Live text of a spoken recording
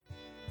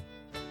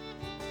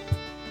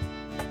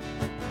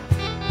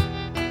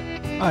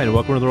Hi, and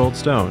welcome to The Rolled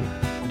Stone.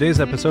 Today's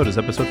episode is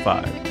episode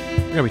 5. We're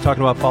going to be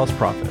talking about false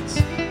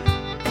prophets.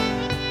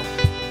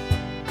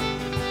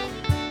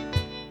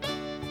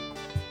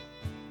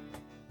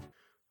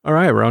 All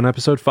right, we're on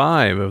episode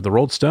 5 of The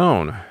Rolled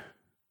Stone.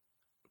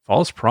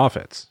 False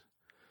prophets.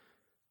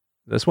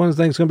 This one I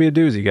think is going to be a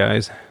doozy,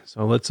 guys.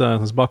 So let's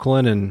buckle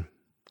in and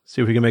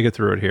see if we can make it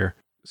through it here.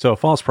 So,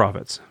 false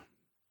prophets.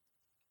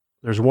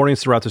 There's warnings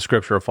throughout the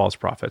scripture of false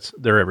prophets.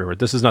 They're everywhere.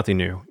 This is nothing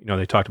new. You know,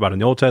 they talked about it in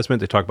the Old Testament.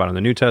 They talk about it in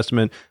the New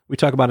Testament. We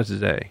talk about it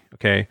today,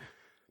 okay?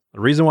 The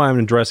reason why I'm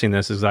addressing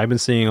this is I've been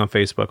seeing on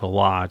Facebook a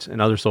lot and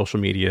other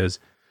social medias,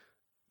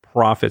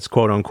 prophets,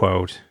 quote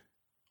unquote,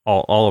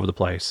 all over the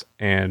place.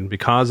 And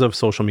because of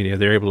social media,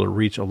 they're able to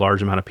reach a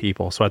large amount of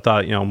people. So I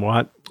thought, you know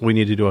what? We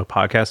need to do a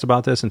podcast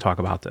about this and talk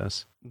about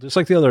this. Just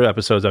like the other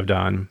episodes I've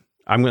done,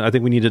 I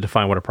think we need to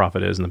define what a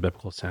prophet is in the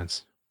biblical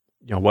sense.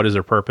 You know, what is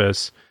their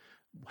purpose?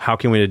 How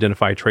can we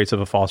identify traits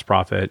of a false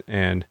prophet,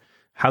 and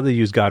how they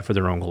use God for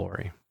their own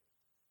glory?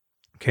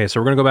 Okay, so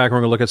we're going to go back and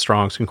we're going to look at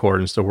Strong's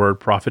Concordance, the word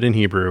prophet in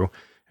Hebrew,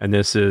 and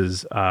this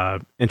is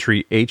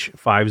entry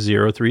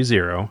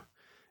H5030,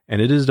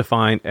 and it is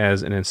defined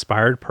as an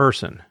inspired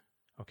person.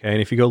 Okay,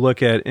 and if you go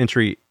look at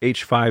entry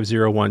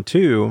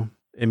H5012,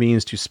 it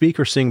means to speak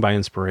or sing by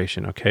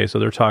inspiration. Okay, so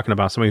they're talking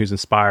about somebody who's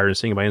inspired and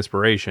singing by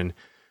inspiration,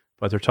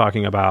 but they're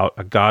talking about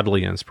a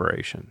godly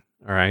inspiration.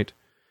 All right.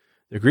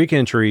 The Greek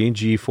entry,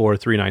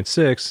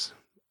 G4396,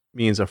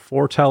 means a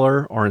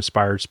foreteller or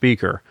inspired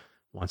speaker,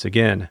 once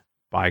again,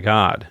 by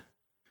God.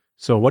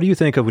 So what do you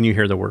think of when you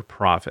hear the word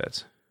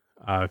prophet?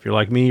 If you're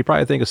like me, you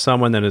probably think of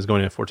someone that is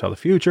going to foretell the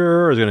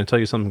future, or is going to tell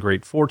you some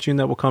great fortune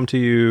that will come to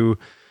you.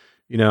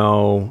 You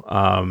know,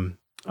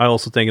 I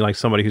also think like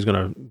somebody who's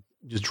going to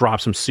just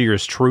drop some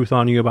serious truth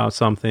on you about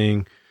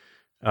something.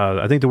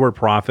 I think the word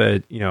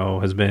prophet, you know,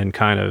 has been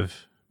kind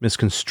of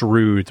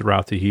misconstrued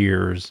throughout the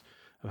years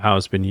of how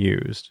it's been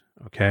used.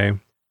 Okay.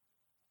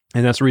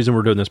 And that's the reason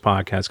we're doing this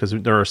podcast, because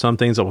there are some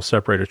things that will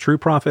separate a true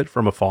prophet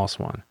from a false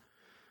one.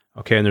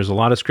 Okay. And there's a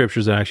lot of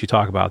scriptures that actually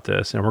talk about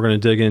this. And we're going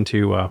to dig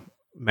into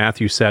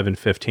Matthew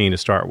 7:15 to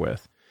start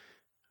with.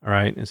 All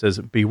right. It says,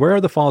 "Beware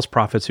of the false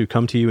prophets who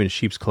come to you in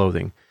sheep's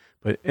clothing,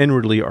 but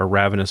inwardly are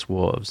ravenous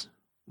wolves."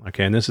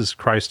 Okay. And this is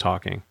Christ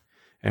talking.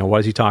 And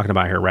what is he talking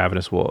about here?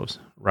 Ravenous wolves,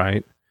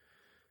 right?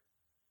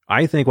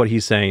 I think what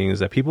he's saying is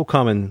that people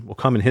will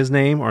come in his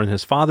name or in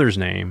his Father's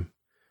name.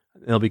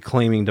 They'll be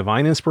claiming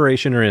divine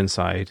inspiration or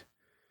insight,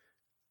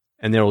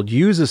 and they'll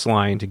use this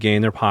line to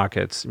gain their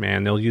pockets.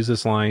 Man, they'll use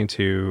this line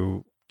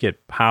to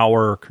get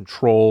power,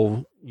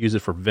 control, use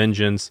it for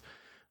vengeance,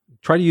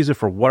 try to use it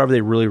for whatever they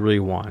really, really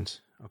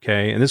want.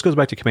 Okay. And this goes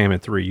back to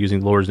Commandment 3,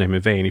 using the Lord's name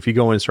in vain. If you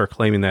go in and start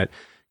claiming that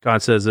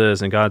God says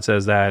this and God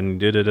says that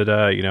and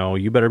you know,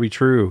 you better be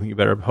true. You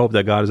better hope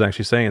that God is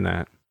actually saying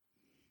that.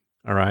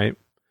 All right.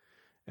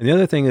 And the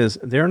other thing is,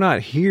 they're not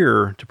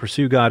here to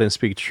pursue God and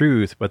speak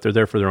truth, but they're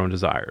there for their own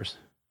desires.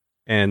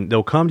 And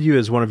they'll come to you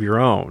as one of your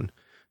own.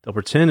 They'll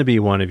pretend to be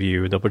one of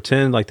you. They'll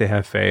pretend like they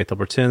have faith. They'll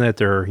pretend that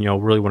they're, you know,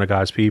 really one of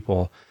God's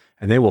people.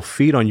 And they will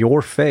feed on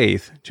your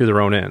faith to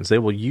their own ends. They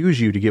will use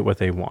you to get what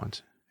they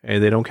want.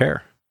 And they don't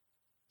care.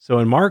 So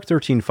in Mark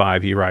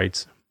 13:5, he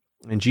writes,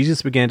 "And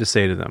Jesus began to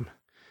say to them,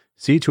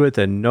 'See to it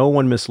that no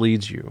one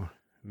misleads you.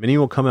 Many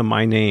will come in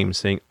my name,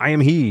 saying, I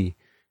am he,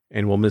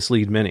 and will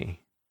mislead many.'"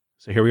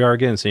 So here we are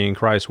again, seeing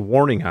Christ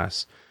warning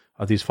us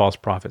of these false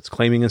prophets,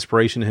 claiming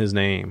inspiration in his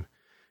name.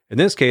 In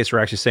this case, we're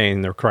actually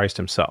saying they're Christ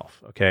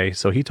himself. Okay,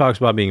 so he talks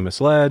about being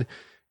misled,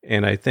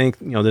 and I think,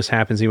 you know, this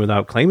happens even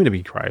without claiming to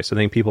be Christ. I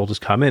think people just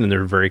come in and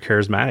they're very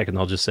charismatic, and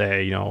they'll just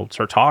say, you know,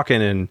 start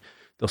talking, and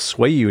they'll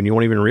sway you, and you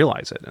won't even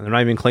realize it. And they're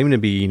not even claiming to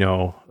be, you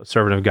know, a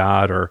servant of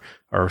God or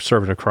a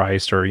servant of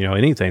Christ or, you know,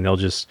 anything. They're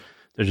just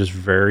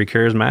very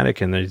charismatic,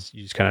 and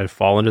you just kind of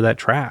fall into that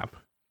trap,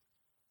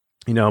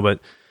 you know. But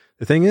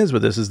the thing is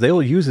with this is they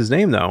will use his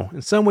name, though,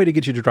 in some way to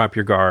get you to drop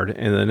your guard.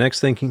 And the next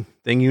thing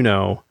you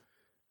know,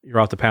 you're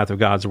off the path of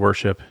God's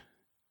worship,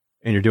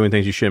 and you're doing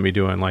things you shouldn't be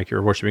doing, like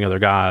you're worshiping other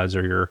gods,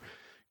 or you're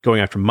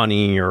going after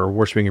money, or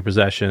worshiping your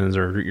possessions,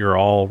 or you're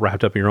all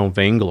wrapped up in your own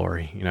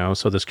vainglory, you know.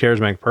 So this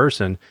charismatic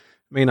person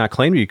may not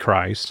claim to be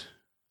Christ,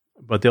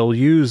 but they'll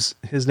use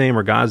his name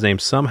or God's name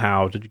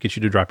somehow to get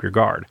you to drop your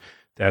guard.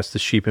 That's the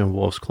sheep in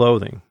wolf's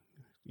clothing.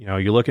 You know,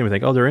 you look at them and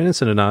think, oh, they're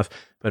innocent enough,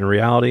 but in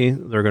reality,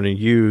 they're going to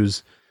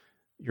use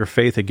your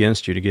faith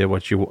against you to get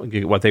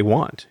what they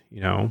want,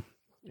 you know.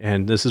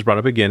 And this is brought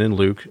up again in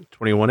Luke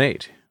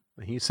 21:8.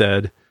 He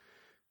said,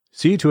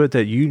 "See to it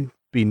that you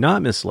be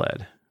not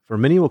misled, for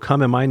many will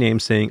come in my name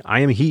saying,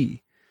 I am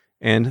he,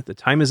 and the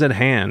time is at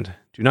hand.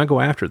 Do not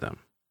go after them."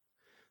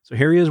 So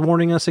here he is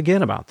warning us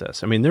again about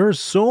this. I mean, there are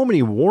so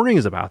many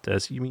warnings about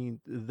this. You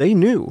mean, they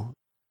knew.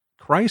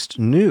 Christ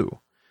knew.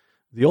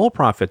 The old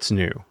prophets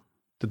knew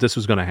that this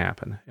was going to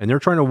happen. And they're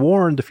trying to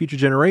warn the future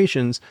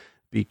generations,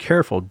 be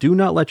careful. Do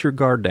not let your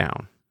guard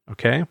down.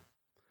 Okay?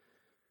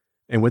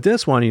 And with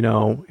this one, you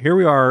know, here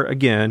we are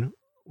again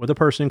with a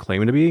person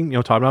claiming to be, you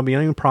know, talking about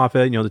being a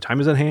prophet. You know, the time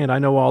is at hand. I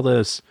know all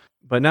this.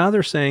 But now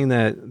they're saying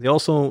that they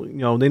also, you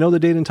know, they know the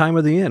date and time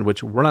of the end,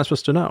 which we're not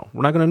supposed to know.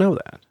 We're not going to know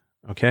that.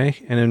 Okay.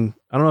 And then,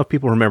 I don't know if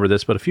people remember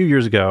this, but a few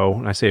years ago,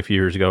 and I say a few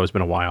years ago, it's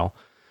been a while,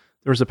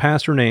 there was a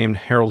pastor named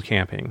Harold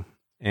Camping.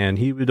 And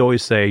he would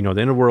always say, the end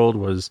of the world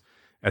was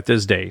at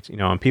this date,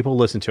 and people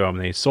listened to him.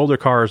 And they sold their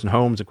cars and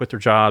homes and quit their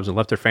jobs and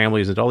left their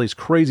families and did all these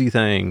crazy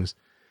things.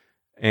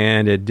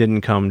 And it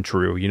didn't come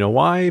true. You know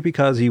why?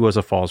 Because he was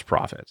a false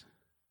prophet.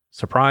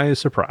 Surprise,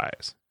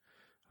 surprise.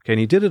 Okay. And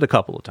he did it a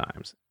couple of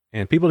times.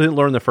 And people didn't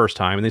learn the first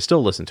time and they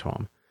still listened to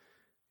him.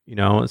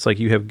 It's like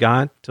you have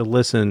got to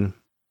listen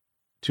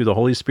to the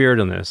Holy Spirit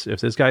on this. If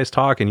this guy's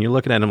talking, you're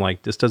looking at him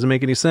like, this doesn't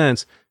make any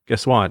sense.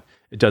 Guess what?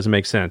 It doesn't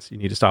make sense. You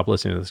need to stop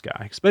listening to this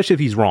guy, especially if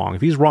he's wrong.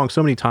 If he's wrong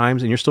so many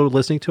times and you're still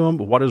listening to him,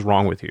 what is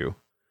wrong with you?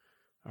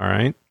 All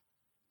right.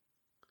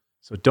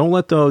 So don't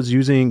let those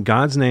using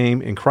God's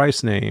name and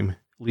Christ's name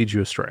lead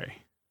you astray.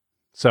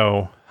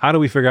 So how do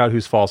we figure out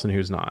who's false and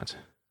who's not?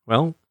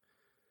 Well,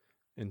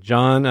 and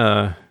John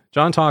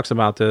talks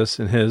about this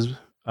in his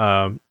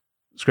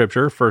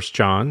scripture, 1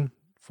 John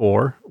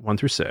 4, 1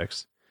 through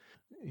 6.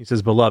 He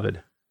says,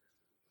 "Beloved,"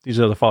 these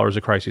are the followers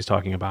of Christ he's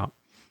talking about,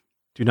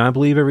 "do not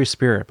believe every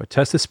spirit, but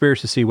test the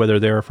spirits to see whether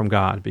they are from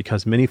God,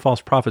 because many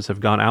false prophets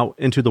have gone out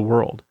into the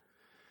world.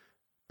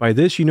 By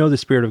this you know the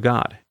Spirit of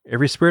God.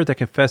 Every spirit that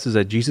confesses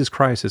that Jesus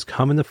Christ has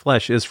come in the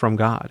flesh is from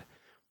God,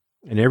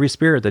 and every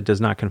spirit that does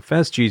not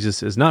confess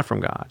Jesus is not from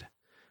God.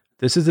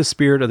 This is the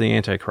spirit of the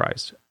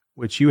Antichrist,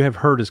 which you have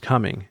heard is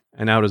coming,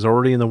 and now is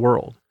already in the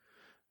world.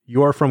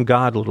 You are from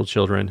God, little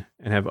children,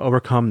 and have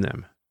overcome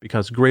them,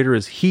 because greater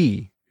is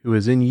He who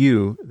is in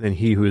you than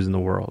he who is in the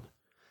world.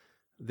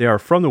 They are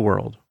from the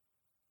world,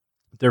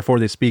 therefore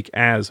they speak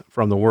as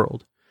from the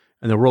world,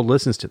 and the world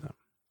listens to them.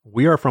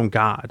 We are from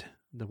God.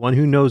 The one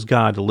who knows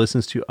God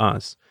listens to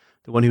us.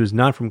 The one who is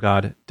not from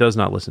God does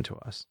not listen to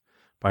us.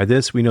 By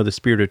this we know the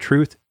spirit of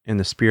truth and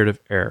the spirit of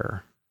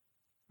error."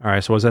 All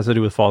right, so what does that have to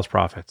do with false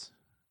prophets?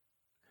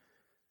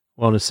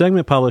 Well, in a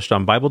segment published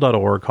on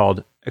Bible.org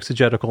called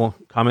Exegetical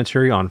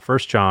Commentary on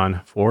 1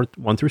 John 4,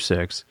 1 through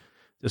 6,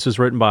 this was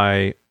written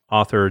by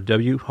author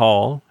W.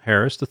 Hall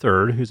Harris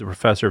III, who's a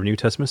professor of New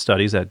Testament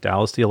studies at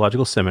Dallas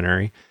Theological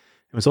Seminary,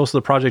 and was also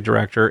the project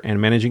director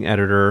and managing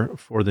editor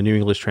for the New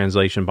English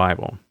Translation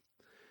Bible.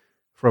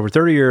 For over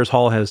 30 years,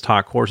 Hall has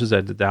taught courses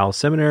at the Dallas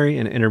Seminary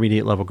in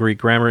intermediate level Greek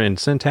grammar and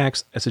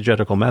syntax,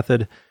 exegetical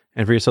method,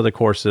 and various other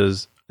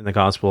courses in the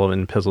Gospel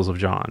and Epistles of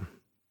John.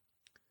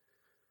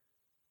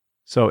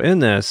 So in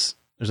this,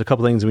 there's a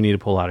couple things we need to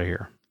pull out of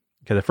here.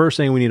 Okay, the first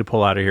thing we need to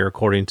pull out of here,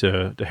 according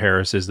to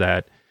Harris, is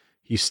that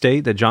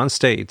John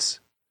states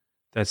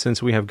that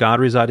since we have God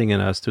residing in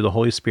us through the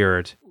Holy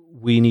Spirit,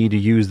 we need to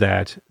use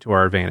that to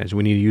our advantage.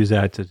 We need to use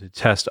that to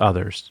test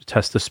others, to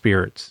test the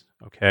spirits,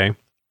 okay?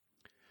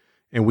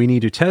 And we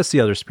need to test the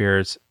other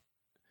spirits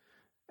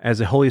as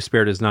the Holy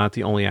Spirit is not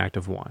the only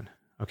active one.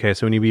 Okay,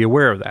 so we need to be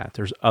aware of that.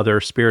 There's other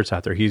spirits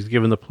out there. He's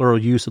given the plural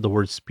use of the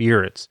word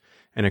spirits.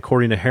 And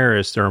according to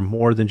Harris, there are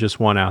more than just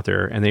one out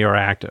there, and they are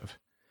active.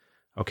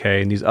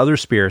 Okay, and these other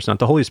spirits, not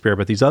the Holy Spirit,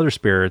 but these other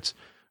spirits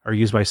are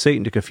used by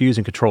Satan to confuse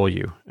and control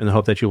you in the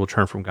hope that you will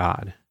turn from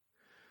God.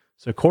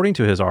 So according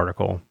to his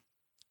article,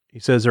 he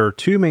says there are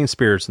two main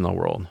spirits in the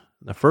world.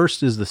 The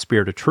first is the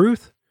spirit of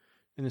truth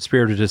and the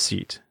spirit of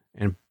deceit,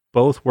 and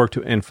both work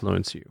to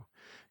influence you.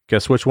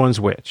 Guess which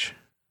one's which?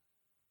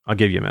 I'll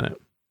give you a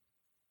minute.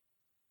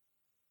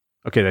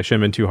 Okay, that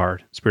shouldn't have been too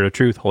hard. Spirit of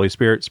truth, Holy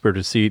Spirit, spirit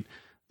of deceit,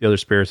 the other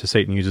spirits that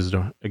Satan uses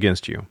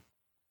against you.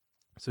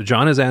 So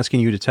John is asking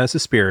you to test the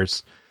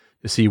spirits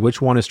to see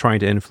which one is trying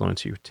to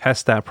influence you.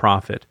 Test that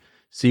prophet.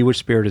 See which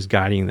spirit is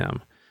guiding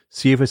them.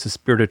 See if it's the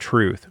spirit of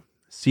truth.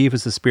 See if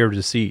it's the spirit of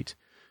deceit.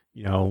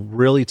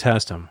 Really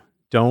test them.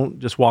 Don't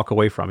just walk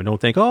away from it.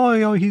 Don't think,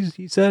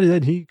 he said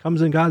that he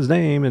comes in God's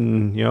name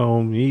and,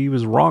 he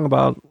was wrong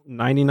about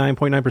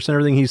 99.9%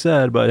 everything he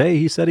said, but hey,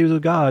 he said he was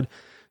of God.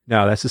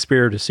 No, that's the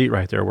spirit of deceit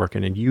right there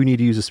working, and you need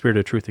to use the spirit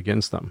of truth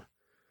against them.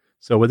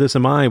 So with this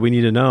in mind, we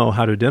need to know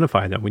how to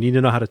identify them. We need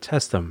to know how to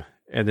test them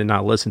and then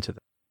not listen to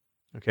them.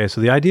 Okay,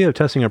 so the idea of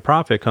testing a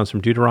prophet comes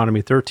from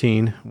Deuteronomy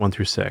 13, 1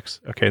 through 6.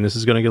 Okay, and this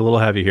is going to get a little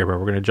heavy here, but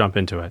we're going to jump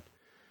into it.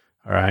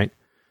 All right.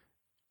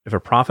 If a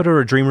prophet or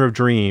a dreamer of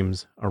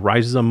dreams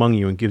arises among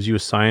you and gives you a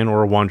sign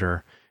or a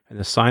wonder, and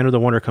the sign or the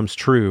wonder comes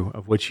true,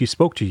 of which he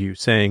spoke to you,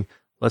 saying,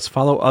 "Let's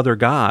follow other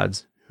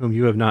gods whom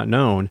you have not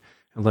known,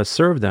 and let's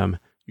serve them,"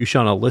 you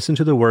shall not listen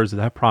to the words of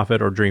that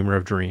prophet or dreamer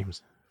of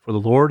dreams. For the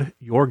Lord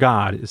your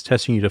God is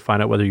testing you to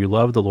find out whether you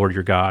love the Lord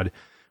your God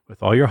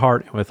with all your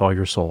heart and with all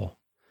your soul.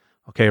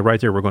 Okay, right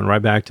there, we're going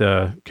right back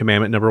to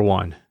commandment number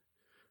 1,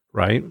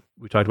 right?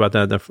 We talked about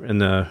that in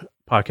the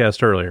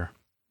podcast earlier.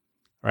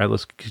 All right,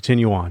 let's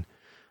continue on.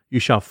 You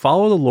shall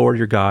follow the Lord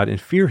your God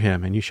and fear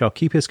him, and you shall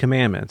keep his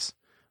commandments.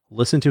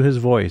 Listen to his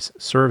voice,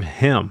 serve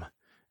him,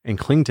 and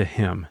cling to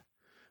him.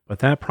 But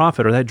that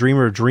prophet or that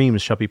dreamer of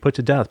dreams shall be put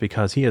to death,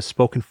 because he has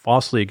spoken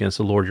falsely against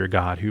the Lord your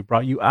God, who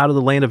brought you out of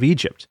the land of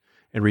Egypt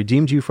and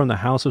redeemed you from the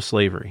house of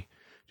slavery,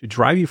 to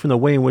drive you from the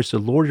way in which the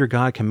Lord your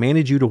God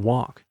commanded you to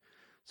walk.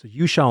 So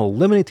you shall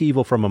eliminate the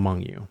evil from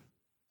among you.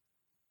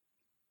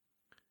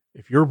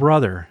 If your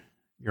brother,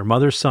 your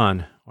mother's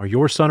son, or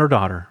your son or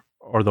daughter,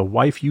 or the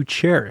wife you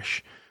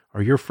cherish,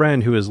 or your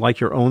friend who is like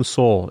your own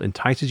soul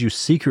entices you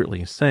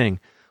secretly, saying,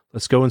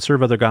 let's go and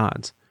serve other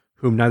gods,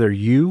 whom neither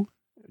you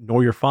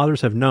nor your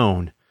fathers have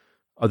known,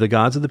 are the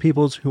gods of the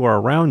peoples who are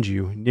around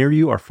you, near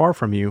you or far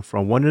from you,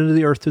 from one end of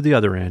the earth to the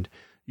other end,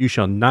 you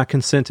shall not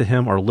consent to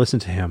him or listen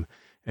to him,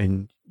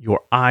 and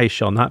your eye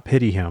shall not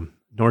pity him,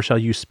 nor shall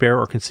you spare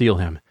or conceal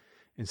him.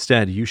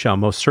 Instead, you shall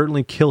most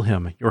certainly kill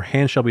him. Your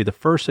hand shall be the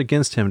first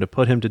against him to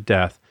put him to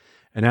death,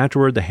 and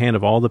afterward the hand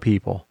of all the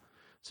people.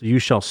 So you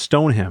shall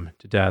stone him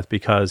to death,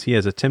 because he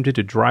has attempted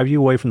to drive you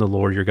away from the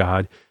Lord your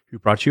God, who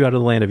brought you out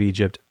of the land of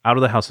Egypt, out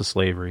of the house of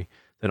slavery.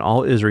 Then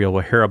all Israel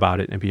will hear about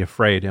it and be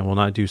afraid, and will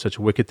not do such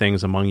wicked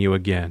things among you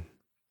again.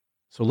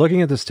 So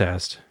looking at this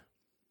test,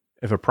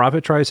 if a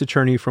prophet tries to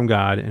turn you from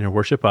God and to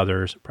worship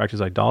others, practice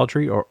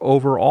idolatry, or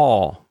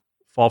overall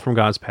fall from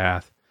God's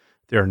path,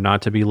 they are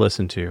not to be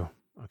listened to.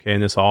 Okay,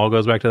 and this all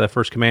goes back to that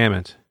first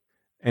commandment.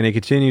 And it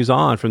continues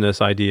on from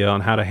this idea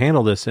on how to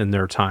handle this in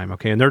their time.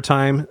 Okay, in their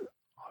time,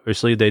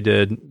 obviously they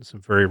did some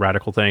very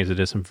radical things. They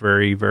did some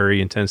very,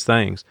 very intense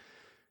things.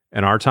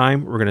 In our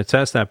time, we're going to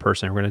test that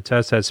person. We're going to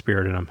test that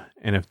spirit in them.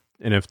 And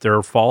if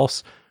they're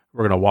false,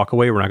 we're going to walk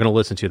away. We're not going to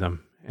listen to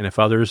them. And if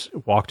others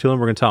walk to them,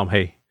 we're going to tell them,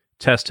 hey,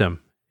 test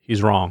him.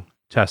 He's wrong.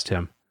 Test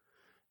him.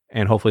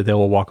 And hopefully they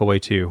will walk away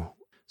too.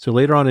 So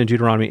later on in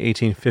Deuteronomy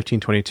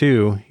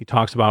 18:15-22, he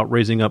talks about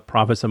raising up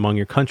prophets among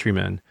your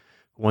countrymen.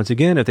 Once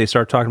again, if they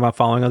start talking about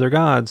following other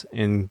gods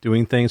and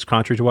doing things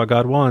contrary to what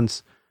God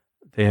wants,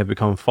 they have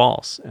become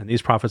false. And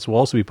these prophets will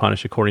also be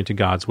punished according to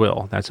God's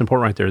will. That's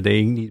important right there.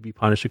 They need to be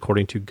punished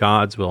according to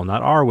God's will,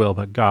 not our will,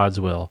 but God's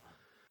will.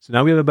 So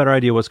now we have a better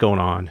idea what's going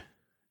on.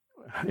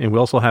 And we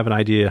also have an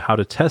idea how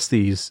to test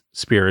these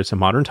spirits in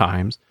modern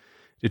times,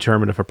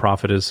 determine if a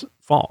prophet is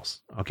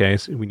false. Okay,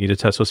 so we need to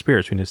test those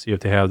spirits. We need to see if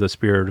they have the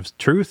spirit of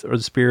truth or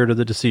the spirit of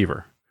the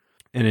deceiver.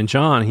 And in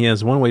John, he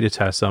has one way to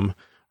test them.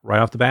 Right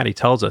off the bat, he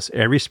tells us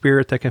every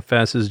spirit that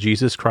confesses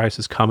Jesus Christ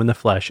has come in the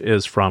flesh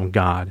is from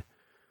God.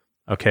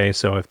 Okay,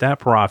 so if that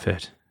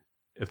prophet,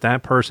 if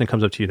that person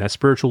comes up to you, that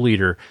spiritual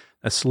leader,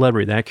 that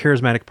celebrity, that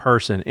charismatic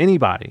person,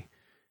 anybody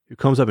who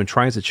comes up and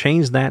tries to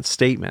change that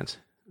statement,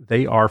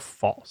 they are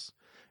false.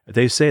 If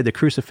they say the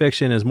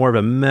crucifixion is more of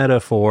a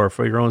metaphor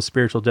for your own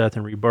spiritual death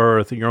and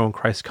rebirth, your own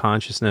Christ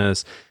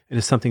consciousness, it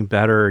is something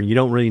better, you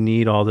don't really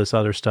need all this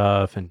other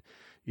stuff, and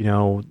you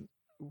know,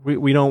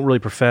 we don't really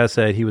profess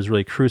that he was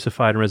really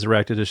crucified and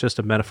resurrected, it's just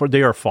a metaphor,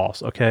 they are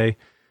false, okay?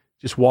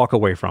 Just walk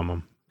away from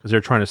them, because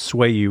they're trying to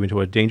sway you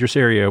into a dangerous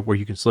area where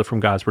you can slip from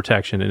God's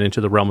protection and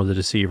into the realm of the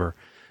deceiver.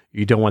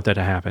 You don't want that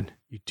to happen.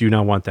 You do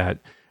not want that.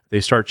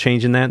 They start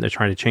changing that, they're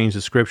trying to change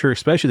the scripture,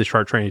 especially they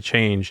start trying to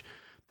change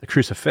the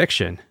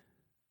crucifixion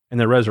and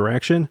the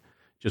resurrection.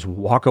 Just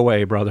walk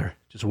away, brother.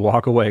 Just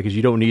walk away, because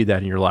you don't need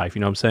that in your life.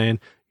 You know what I'm saying?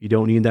 You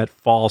don't need that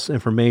false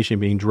information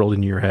being drilled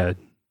into your head.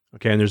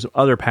 Okay, and there's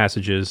other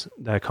passages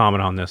that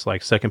comment on this,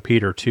 like 2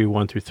 Peter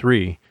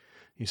 2:1-3.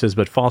 He says,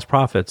 but false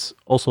prophets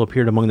also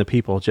appeared among the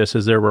people, just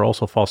as there were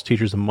also false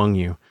teachers among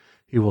you,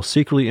 who will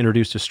secretly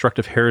introduce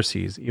destructive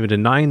heresies, even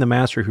denying the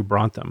master who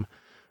brought them,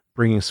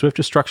 bringing swift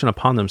destruction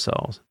upon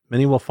themselves.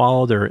 Many will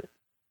follow their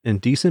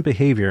indecent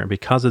behavior, and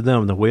because of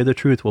them, the way of the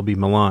truth will be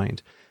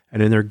maligned.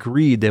 And in their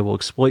greed, they will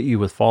exploit you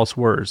with false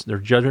words. Their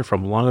judgment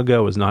from long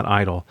ago is not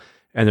idle,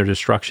 and their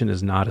destruction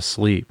is not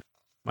asleep.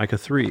 Micah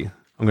 3.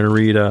 I'm going to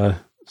read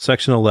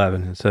section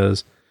 11. It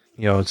says,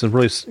 you know, it's some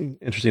really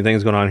interesting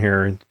things going on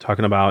here,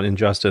 talking about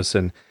injustice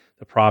and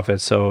the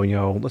prophets. So, you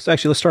know, let's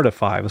start at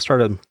 5. Let's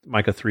start at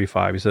Micah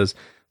 3:5. He says,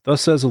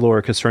 thus says the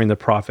Lord concerning the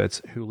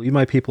prophets who lead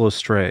my people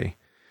astray.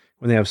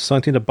 When they have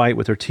something to bite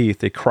with their teeth,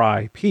 they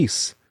cry,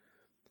 peace.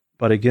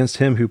 But against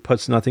him who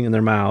puts nothing in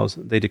their mouths,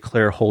 they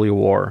declare holy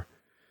war.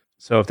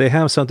 So if they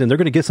have something, they're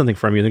going to get something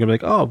from you. They're going to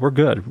be like, oh, we're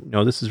good.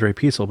 No, this is very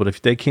peaceful. But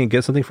if they can't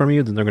get something from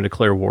you, then they're going to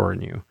declare war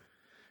on you.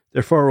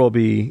 Therefore it will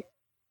be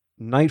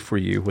night for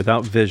you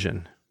without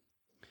vision,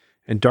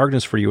 and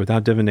darkness for you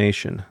without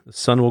divination. The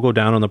sun will go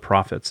down on the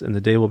prophets, and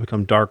the day will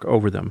become dark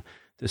over them.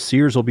 The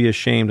seers will be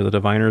ashamed, and the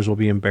diviners will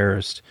be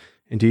embarrassed.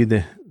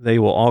 Indeed, they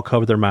will all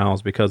cover their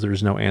mouths, because there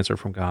is no answer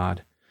from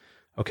God.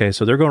 Okay,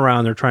 so they're going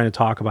around, they're trying to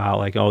talk about,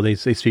 like, oh, they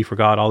speak for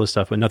God, all this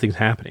stuff, but nothing's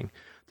happening.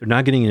 They're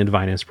not getting any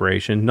divine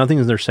inspiration.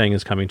 Nothing they're saying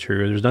is coming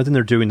true. There's nothing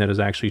they're doing that is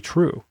actually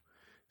true.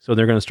 So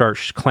they're going to start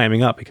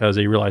clamming up, because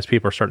they realize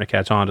people are starting to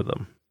catch on to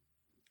them,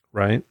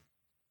 right?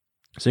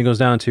 So he goes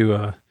down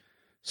to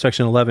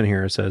section 11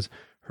 here. It says,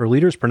 her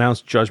leaders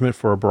pronounce judgment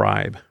for a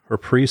bribe. Her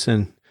priests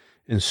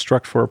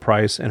instruct for a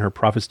price, and her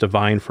prophets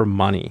divine for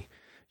money.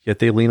 Yet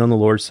they lean on the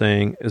Lord,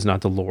 saying, is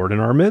not the Lord in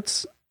our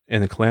midst?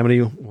 And the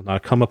calamity will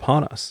not come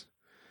upon us.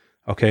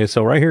 Okay,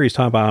 so right here he's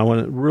talking about, I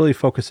want to really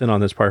focus in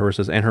on this part where it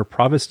says, and her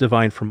prophets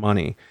divine for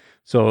money.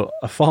 So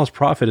a false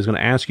prophet is going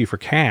to ask you for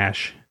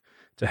cash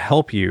to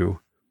help you.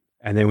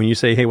 And then when you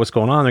say, hey, what's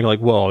going on? They're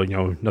like, well, you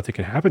know, nothing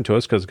can happen to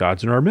us because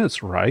God's in our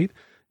midst, right?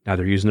 Now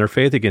they're using their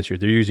faith against you.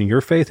 They're using your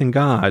faith in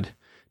God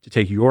to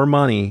take your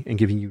money and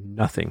giving you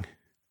nothing,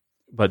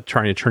 but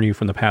trying to turn you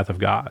from the path of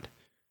God.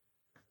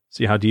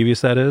 See how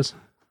devious that is?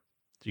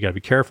 You got to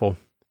be careful.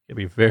 You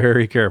got to be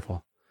very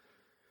careful.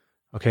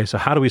 Okay, so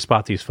how do we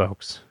spot these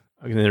folks?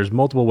 Okay, there's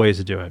multiple ways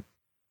to do it.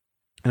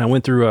 And I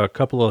went through a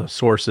couple of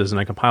sources and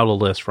I compiled a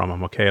list from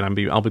them. Okay. And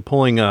I'll be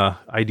pulling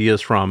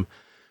ideas from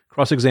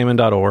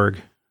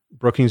crossexamine.org,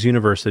 Brookings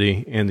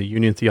University, and the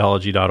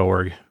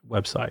uniontheology.org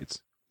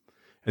websites.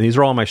 And these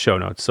are all my show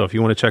notes. So if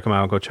you want to check them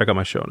out, go check out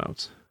my show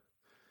notes.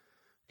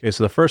 Okay.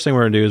 So the first thing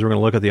we're going to do is we're going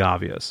to look at the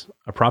obvious.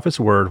 A prophet's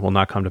word will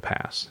not come to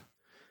pass.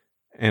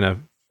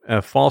 And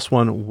a false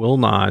one will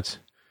not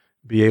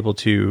be able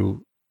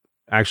to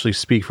actually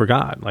speak for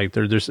God. Like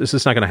this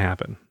is not going to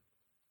happen.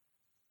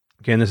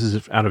 Again, this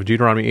is out of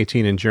Deuteronomy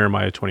 18 and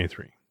Jeremiah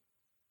 23.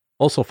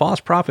 Also, false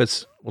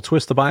prophets will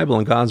twist the Bible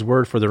and God's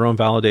word for their own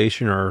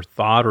validation or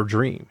thought or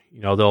dream.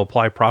 They'll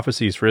apply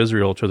prophecies for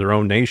Israel to their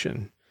own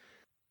nation.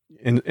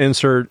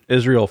 Insert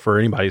Israel for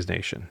anybody's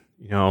nation.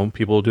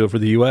 People will do it for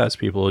the U.S.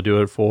 People will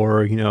do it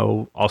for,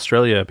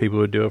 Australia. People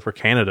would do it for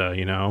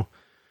Canada,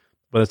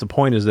 But the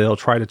point is they'll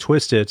try to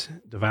twist it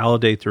to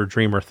validate their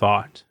dream or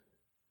thought.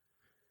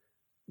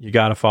 You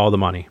got to follow the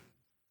money.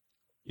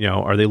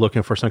 Are they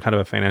looking for some kind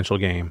of a financial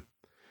gain?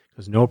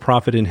 Because no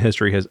prophet in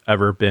history has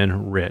ever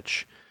been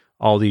rich.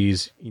 All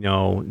these,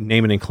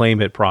 name it and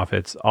claim it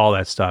prophets, all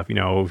that stuff.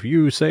 If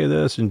you say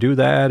this and do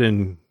that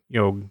and,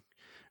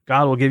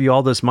 God will give you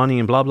all this money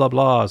and blah, blah,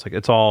 blah. It's like,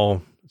 it's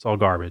all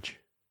garbage.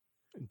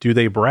 Do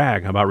they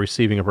brag about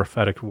receiving a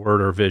prophetic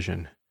word or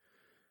vision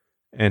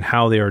and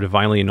how they are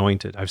divinely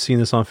anointed? I've seen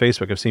this on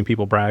Facebook. I've seen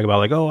people brag about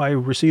like, oh, I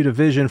received a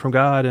vision from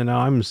God and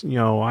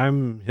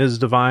I'm his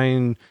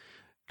divine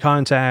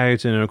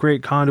contact and a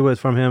great conduit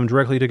from him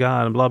directly to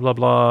God and blah, blah,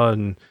 blah.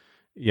 And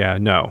yeah,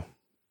 no.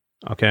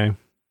 Okay.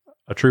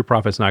 A true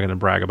prophet's not going to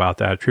brag about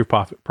that. A true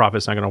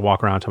prophet's not going to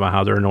walk around talking about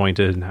how they're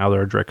anointed and how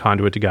they're a direct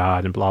conduit to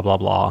God and blah, blah,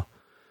 blah.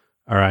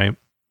 All right.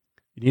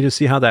 You need to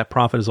see how that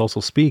prophet is also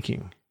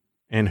speaking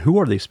and who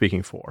are they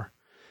speaking for?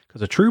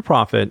 Because a true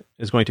prophet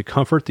is going to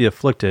comfort the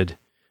afflicted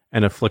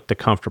and afflict the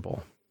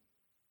comfortable.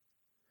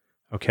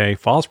 Okay.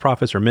 False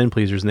prophets are men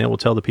pleasers and they will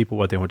tell the people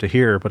what they want to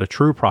hear, but a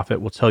true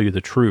prophet will tell you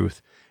the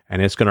truth.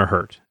 And it's going to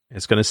hurt.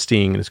 It's going to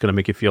sting, and it's going to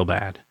make you feel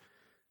bad.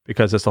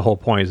 Because that's the whole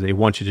point, is they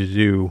want you to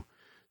do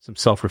some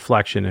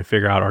self-reflection and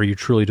figure out, are you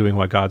truly doing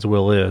what God's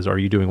will is? Or are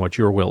you doing what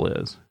your will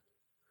is?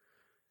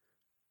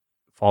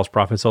 False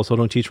prophets also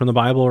don't teach from the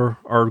Bible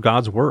or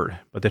God's word,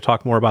 but they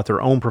talk more about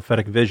their own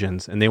prophetic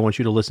visions, and they want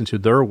you to listen to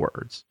their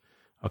words.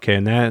 Okay,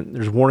 and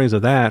there's warnings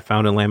of that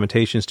found in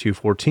Lamentations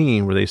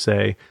 2:14, where they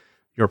say,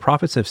 your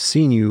prophets have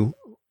seen you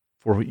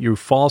for your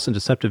false and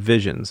deceptive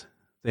visions.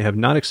 They have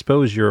not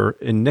exposed your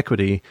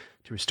iniquity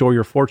to restore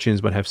your fortunes,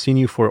 but have seen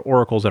you for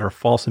oracles that are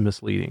false and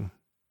misleading.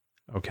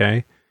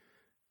 Okay?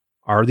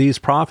 Are these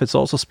prophets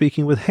also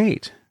speaking with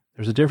hate?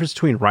 There's a difference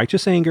between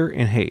righteous anger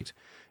and hate.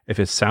 If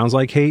it sounds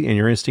like hate and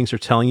your instincts are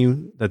telling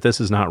you that this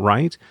is not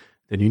right,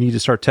 then you need to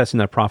start testing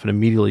that prophet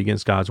immediately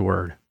against God's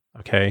word.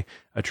 Okay?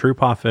 A true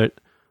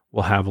prophet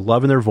will have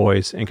love in their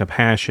voice and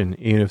compassion,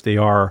 even if they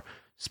are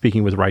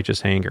speaking with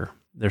righteous anger.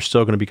 There's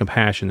still going to be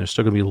compassion. There's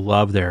still going to be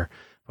love there.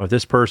 But if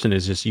this person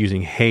is just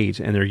using hate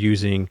and they're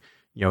using,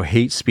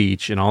 hate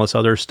speech and all this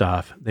other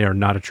stuff, they are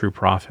not a true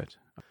prophet.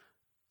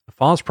 A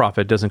false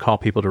prophet doesn't call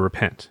people to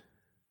repent,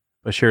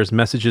 but shares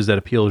messages that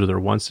appeal to their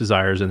wants,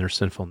 desires, and their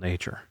sinful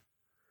nature.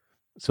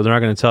 So they're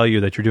not going to tell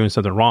you that you're doing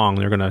something wrong.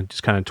 They're going to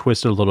just kind of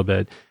twist it a little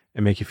bit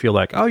and make you feel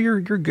like, oh,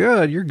 you're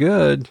good. You're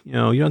good. You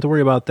don't have to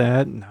worry about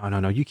that.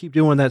 No. You keep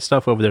doing that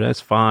stuff over there.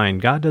 That's fine.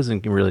 God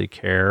doesn't really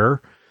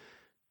care.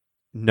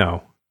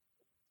 No.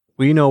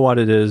 We know what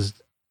it is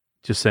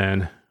to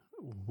sin.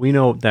 We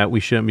know that we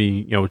shouldn't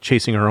be,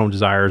 chasing our own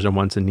desires and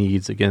wants and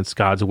needs against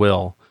God's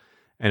will.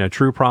 And a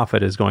true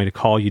prophet is going to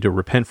call you to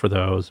repent for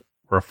those,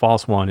 where a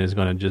false one is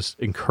going to just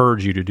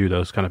encourage you to do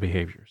those kind of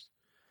behaviors.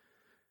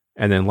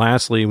 And then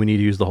lastly, we need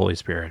to use the Holy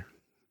Spirit.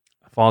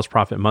 A false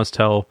prophet must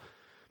tell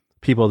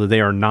people that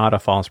they are not a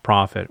false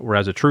prophet,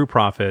 whereas a true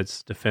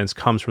prophet's defense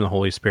comes from the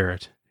Holy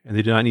Spirit. And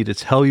they do not need to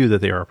tell you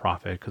that they are a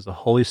prophet, because the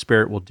Holy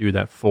Spirit will do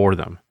that for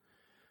them.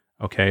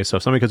 Okay, so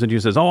if somebody comes into you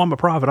and says, oh, I'm a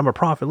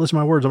prophet, listen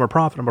to my words, I'm a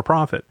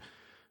prophet.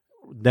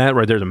 That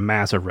right there's a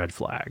massive red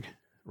flag,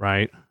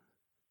 right?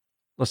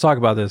 Let's talk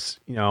about this,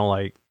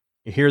 like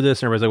you hear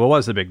this and everybody's like, well,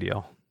 what's the big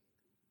deal?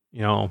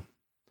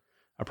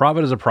 A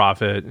prophet is a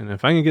prophet, and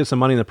if I can get some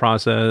money in the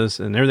process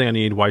and everything I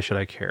need, why should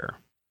I care?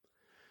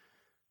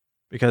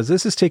 Because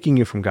this is taking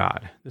you from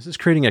God. This is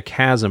creating a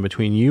chasm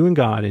between you and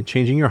God and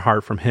changing your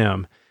heart from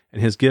him and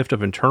his gift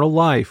of eternal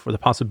life for the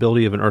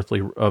possibility of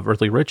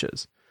earthly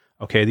riches.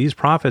 Okay, these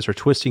prophets are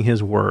twisting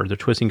his word. They're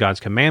twisting God's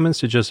commandments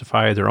to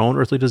justify their own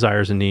earthly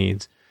desires and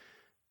needs.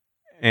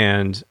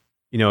 And,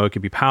 it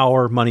could be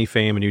power, money,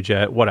 fame, a new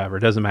jet, whatever.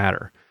 It doesn't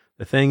matter.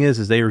 The thing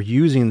is they are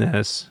using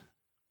this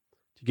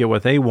to get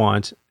what they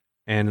want.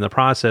 And in the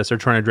process, they're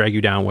trying to drag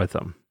you down with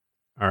them.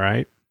 All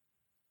right.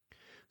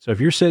 So if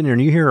you're sitting there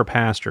and you hear a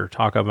pastor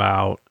talk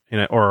about,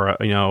 or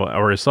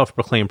a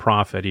self-proclaimed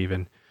prophet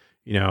even,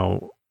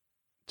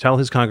 tell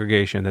his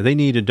congregation that they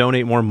need to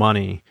donate more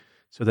money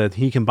so that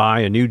he can buy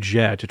a new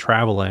jet to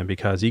travel in,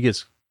 because he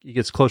gets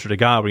closer to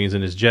God when he's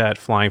in his jet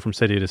flying from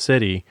city to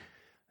city,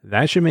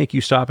 that should make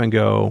you stop and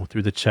go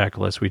through the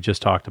checklist we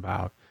just talked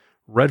about.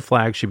 red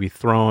flags should be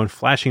thrown,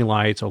 flashing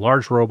lights, a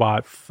large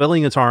robot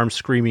filling its arms,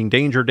 screaming,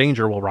 "Danger,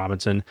 danger, Will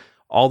Robinson."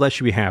 All that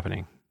should be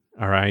happening,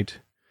 all right?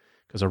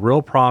 Because a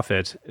real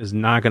prophet is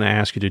not going to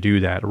ask you to do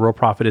that. A real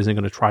prophet isn't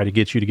going to try to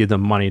get you to give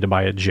them money to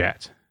buy a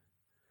jet,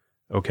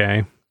 okay?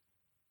 And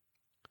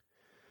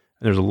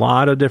there's a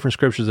lot of different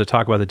scriptures that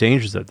talk about the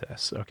dangers of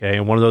this, okay?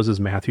 And one of those is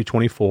Matthew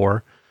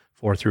 24,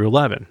 4 through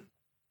 11.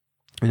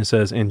 And it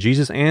says, "And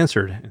Jesus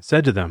answered and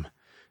said to them,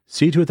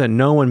 See to it that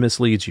no one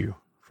misleads you.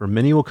 For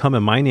many will come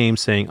in my name,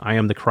 saying, I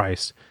am the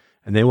Christ,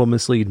 and they will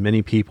mislead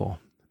many people.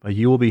 But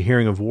you will be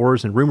hearing of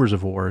wars and rumors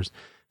of wars.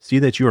 See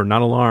that you are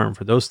not alarmed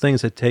for those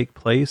things that take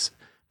place,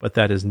 but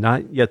that is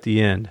not yet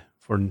the end.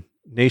 For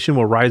nation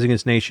will rise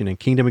against nation, and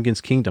kingdom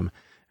against kingdom,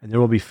 and there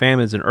will be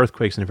famines and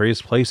earthquakes in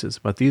various places.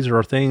 But these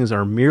things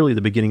are merely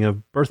the beginning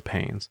of birth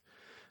pains.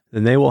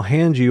 Then they will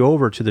hand you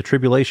over to the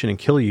tribulation and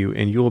kill you,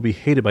 and you will be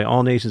hated by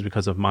all nations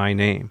because of my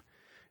name.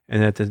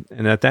 And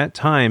at that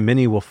time,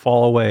 many will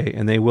fall away,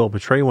 and they will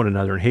betray one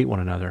another and hate one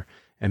another.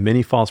 And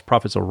many false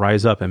prophets will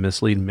rise up and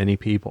mislead many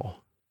people."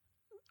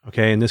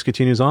 Okay, and this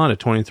continues on at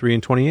 23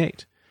 and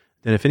 28.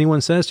 "Then if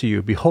anyone says to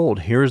you,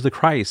 Behold, here is the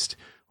Christ,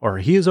 or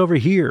he is over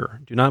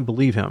here, do not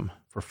believe him.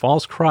 For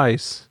false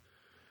Christs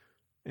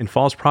and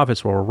false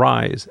prophets will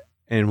arise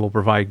and will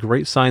provide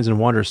great signs and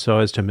wonders so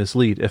as to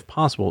mislead, if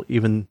possible,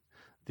 even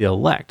the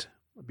elect.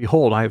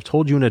 Behold, I have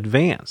told you in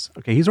advance."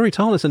 Okay, he's already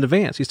telling us in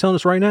advance. He's telling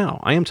us right now.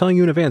 I am telling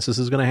you in advance this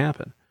is going to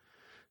happen.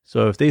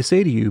 "So if they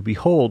say to you,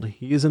 Behold,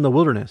 he is in the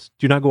wilderness,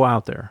 do not go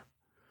out there.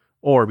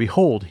 Or,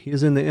 Behold, he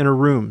is in the inner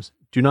rooms,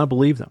 do not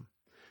believe them.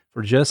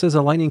 For just as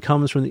the lightning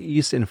comes from the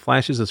east and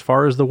flashes as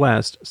far as the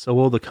west, so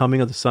will the coming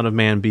of the Son of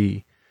Man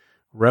be.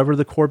 Wherever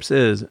the corpse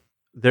is,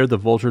 there the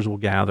vultures will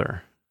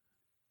gather."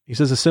 He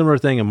says a similar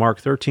thing in Mark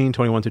 13,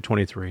 21 through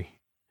 23.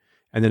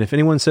 "And then if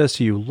anyone says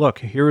to you, Look,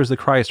 here is the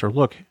Christ, or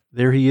Look,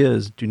 there he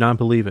is, do not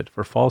believe it.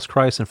 For false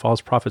Christs and false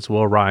prophets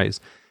will arise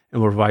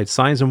and will provide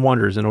signs and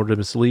wonders in order to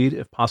mislead,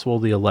 if possible,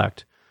 the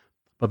elect.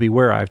 But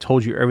beware, I have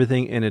told you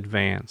everything in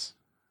advance."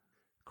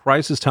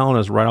 Christ is telling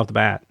us right off the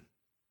bat,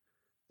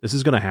 this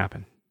is going to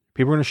happen.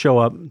 People are going to show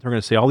up. They're going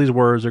to say all these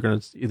words. They're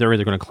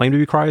either going to claim to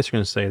be Christ. They're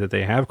going to say that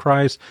they have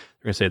Christ.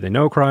 They're going to say they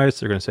know Christ.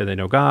 They're going to say they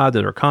know God. That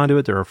they're a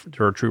conduit. They're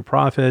a true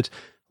prophet.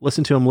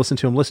 Listen to them, listen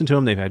to them, listen to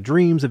them. They've had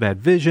dreams. They've had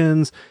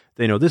visions.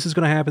 They know this is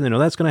going to happen. They know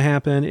that's going to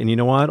happen. And you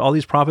know what? All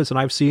these prophets that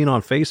I've seen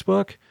on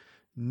Facebook,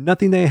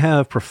 nothing they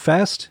have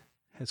professed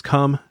has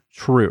come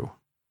true.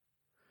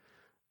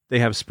 They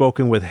have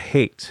spoken with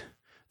hate.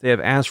 They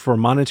have asked for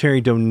monetary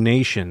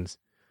donations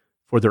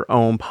for their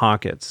own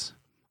pockets.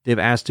 They've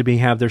asked to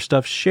have their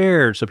stuff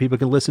shared so people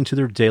can listen to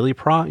their daily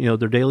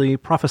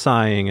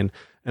prophesying and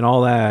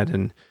all that.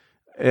 And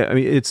I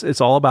mean,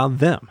 it's all about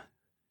them.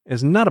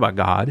 It's not about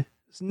God.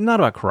 It's not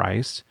about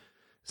Christ.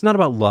 It's not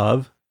about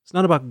love. It's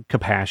not about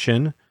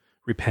compassion,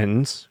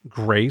 repentance,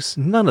 grace,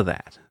 none of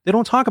that. They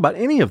don't talk about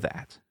any of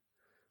that.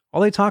 All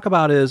they talk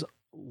about is,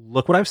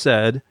 look what I've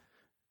said,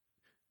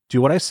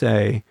 do what I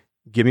say,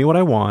 give me what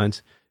I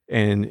want,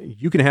 and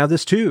you can have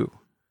this too.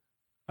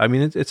 I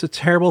mean, it's a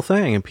terrible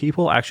thing, and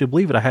people actually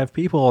believe it. I have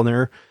people, and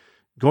they're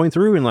going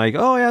through and like,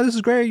 oh yeah, this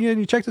is great,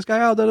 you check this guy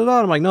out,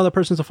 da-da-da. I'm like, no, that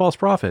person's a false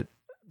prophet.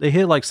 They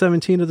hit like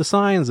 17 of the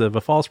signs of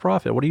a false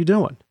prophet. What are you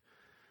doing?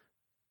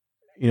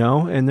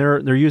 And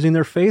they're using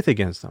their faith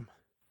against them.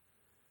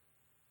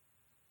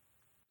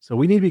 So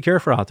we need to be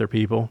careful out there,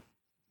 people.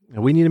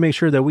 And we need to make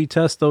sure that we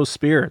test those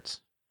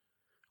spirits.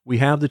 We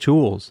have the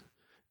tools.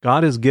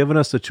 God has given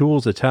us the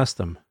tools to test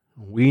them.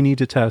 We need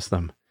to test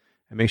them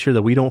and make sure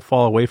that we don't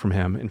fall away from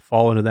him and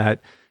fall into that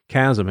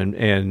chasm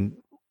and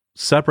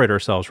separate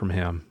ourselves from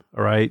him.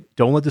 All right.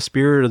 Don't let the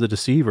spirit of the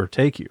deceiver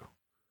take you.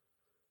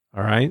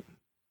 All right.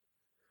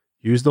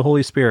 Use the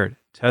Holy Spirit.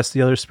 Test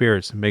the other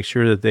spirits and make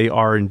sure that they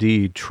are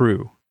indeed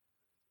true.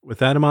 With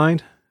that in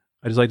mind,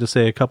 I'd just like to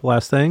say a couple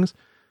last things.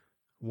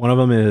 One of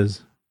them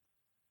is,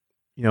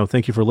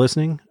 thank you for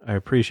listening. I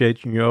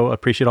appreciate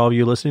all of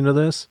you listening to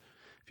this.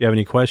 If you have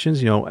any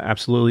questions,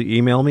 absolutely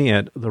email me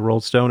at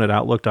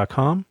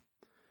therolledstone@outlook.com.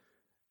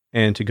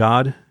 And to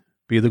God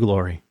be the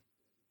glory.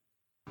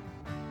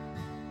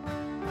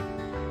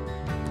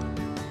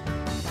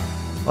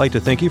 I'd like to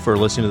thank you for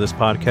listening to this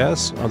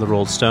podcast of The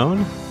Rolled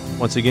Stone.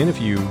 Once again, if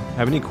you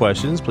have any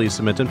questions, please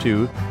submit them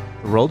to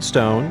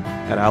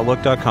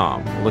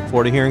therolledstone@outlook.com. I look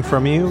forward to hearing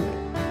from you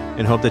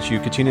and hope that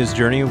you continue this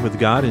journey with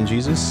God and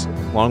Jesus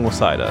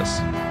alongside us.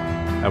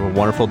 Have a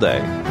wonderful day.